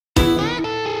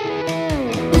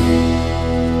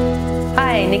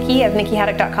Nikki of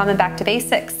NikkiHaddock.com and Back to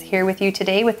Basics, here with you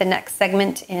today with the next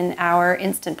segment in our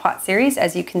Instant Pot series.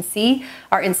 As you can see,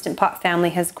 our Instant Pot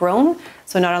family has grown.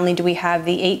 So not only do we have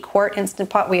the 8-quart Instant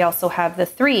Pot, we also have the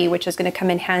 3, which is going to come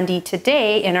in handy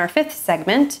today in our 5th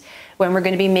segment when we're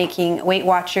going to be making Weight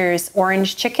Watchers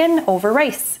orange chicken over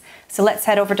rice. So let's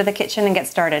head over to the kitchen and get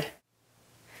started.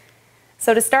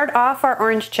 So to start off our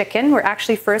orange chicken, we're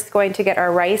actually first going to get our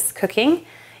rice cooking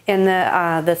in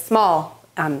the small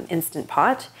Instant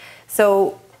Pot.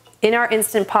 So in our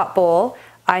Instant Pot bowl,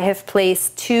 I have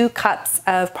placed 2 cups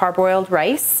of parboiled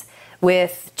rice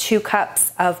with 2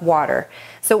 cups of water.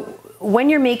 So when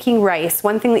you're making rice,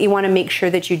 one thing that you want to make sure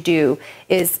that you do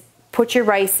is put your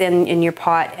rice in your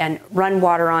pot and run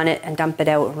water on it and dump it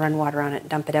out, run water on it and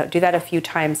dump it out. Do that a few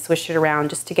times, swish it around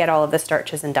just to get all of the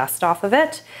starches and dust off of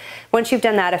it. Once you've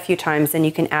done that a few times, then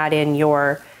you can add in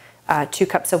your 2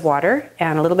 cups of water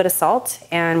and a little bit of salt,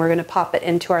 and we're going to pop it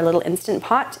into our little Instant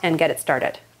Pot and get it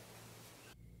started.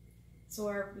 So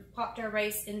we've popped our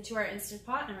rice into our Instant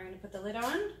Pot and we're going to put the lid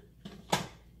on.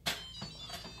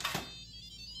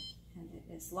 And it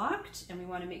is locked, and we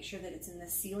want to make sure that it's in the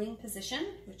sealing position,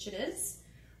 which it is.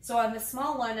 So on the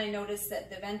small one, I noticed that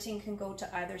the venting can go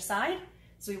to either side,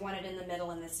 so we want it in the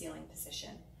middle in the sealing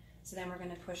position. So then we're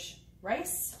going to push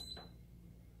rice,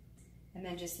 and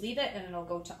then just leave it and it'll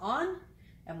go to on,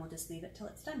 and we'll just leave it till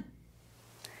it's done.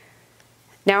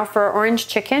 Now for our orange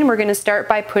chicken, we're going to start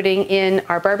by putting in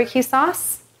our barbecue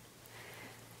sauce.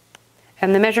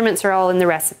 And the measurements are all in the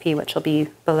recipe, which will be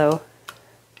below.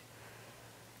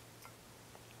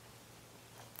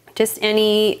 Just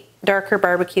any darker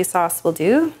barbecue sauce will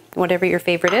do, whatever your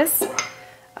favorite is.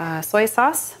 Soy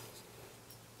sauce.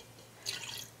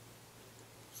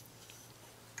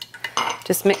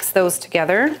 Just mix those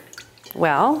together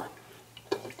well.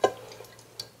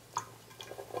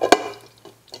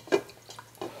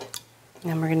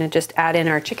 And we're going to just add in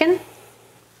our chicken.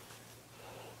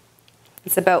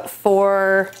 It's about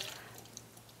 4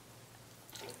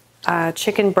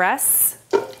 chicken breasts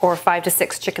or 5 to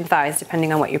 6 chicken thighs,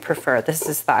 depending on what you prefer. This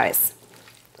is thighs.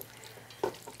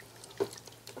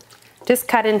 Just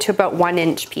cut into about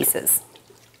 1-inch pieces.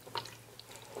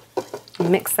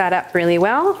 Mix that up really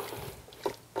well.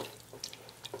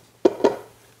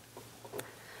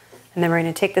 And then we're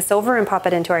going to take this over and pop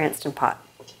it into our Instant Pot.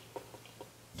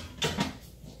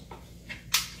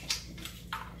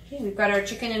 Okay, we've got our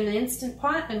chicken in the Instant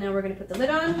Pot, and now we're going to put the lid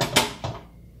on.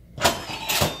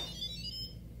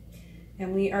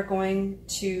 And we are going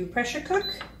to pressure cook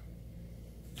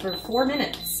for 4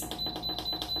 minutes.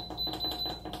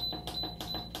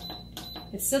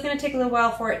 It's still going to take a little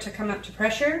while for it to come up to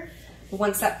pressure, but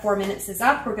once that 4 minutes is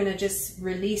up, we're going to just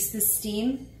release the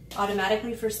steam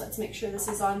automatically. First, let's make sure this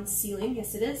is on sealing.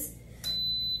 Yes, it is.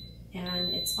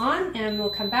 And it's on, and we'll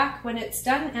come back when it's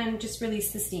done and just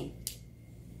release the steam.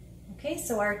 Okay,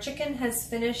 so our chicken has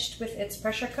finished with its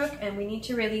pressure cook, and we need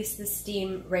to release the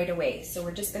steam right away. So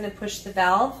we're just going to push the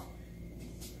valve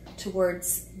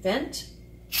towards vent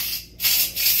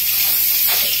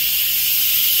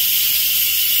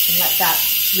and let that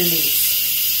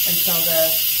release until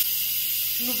the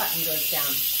little button goes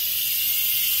down.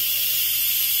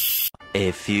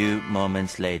 A few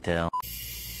moments later.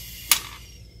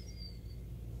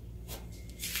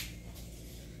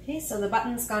 Okay, so the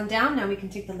button's gone down. Now we can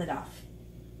take the lid off.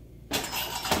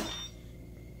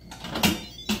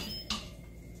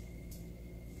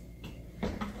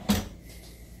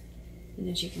 And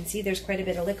as you can see, there's quite a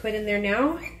bit of liquid in there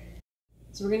now.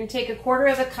 So we're going to take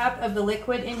 1/4 cup of the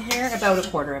liquid in here, about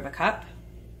 1/4 cup,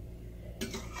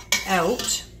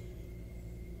 out.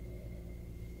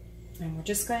 And we're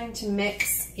just going to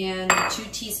mix in 2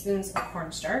 teaspoons of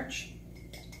cornstarch.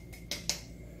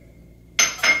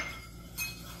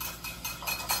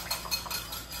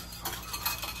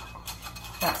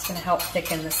 That's going to help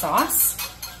thicken the sauce.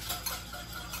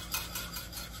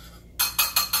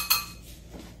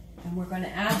 And we're going to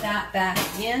add that back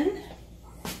in.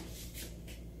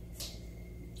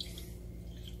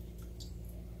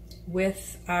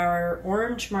 With our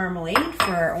orange marmalade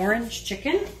for our orange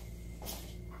chicken.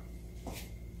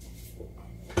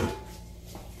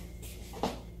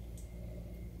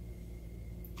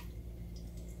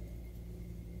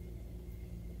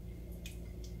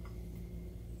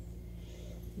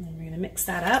 And then we're going to mix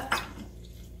that up.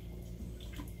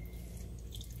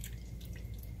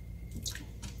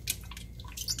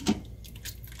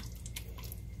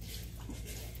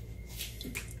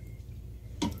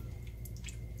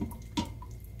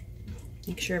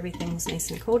 Make sure everything's nice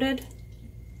and coated.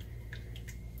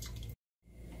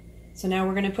 So now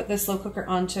we're going to put the slow cooker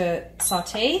on to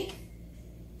saute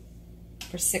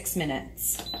for 6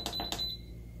 minutes.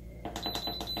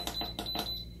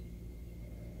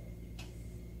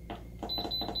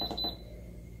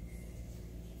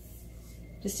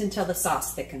 just until the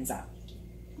sauce thickens up.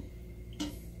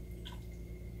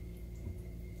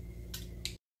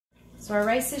 So our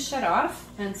rice is shut off,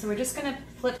 and so we're just going to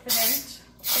flip the vent,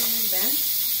 open the vent.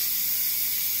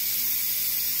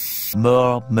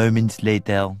 More moments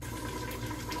later.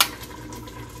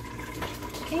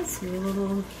 Okay, so the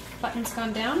little button's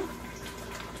gone down.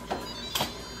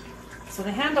 So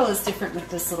the handle is different with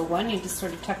this little one. You just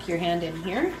sort of tuck your hand in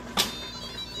here.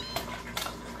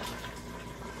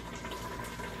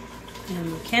 And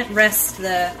you can't rest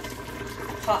the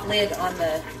pot lid on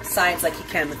the sides like you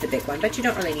can with the big one, but you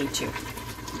don't really need to.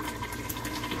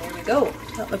 There we go.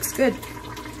 That looks good.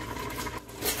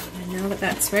 And now that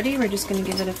that's ready, we're just going to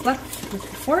give it a fluff with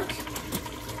the fork.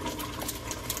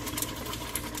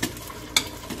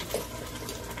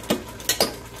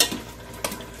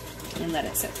 And let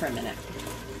it sit for a minute.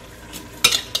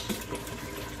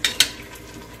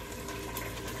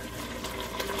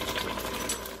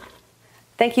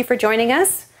 Thank you for joining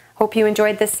us. Hope you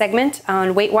enjoyed this segment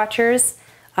on Weight Watchers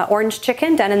orange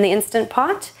chicken done in the Instant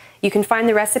Pot. You can find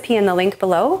the recipe in the link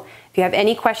below. If you have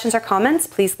any questions or comments,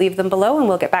 please leave them below and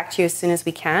we'll get back to you as soon as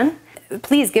we can.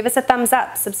 Please give us a thumbs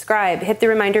up, subscribe, hit the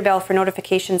reminder bell for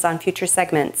notifications on future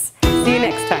segments. See you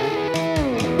next time.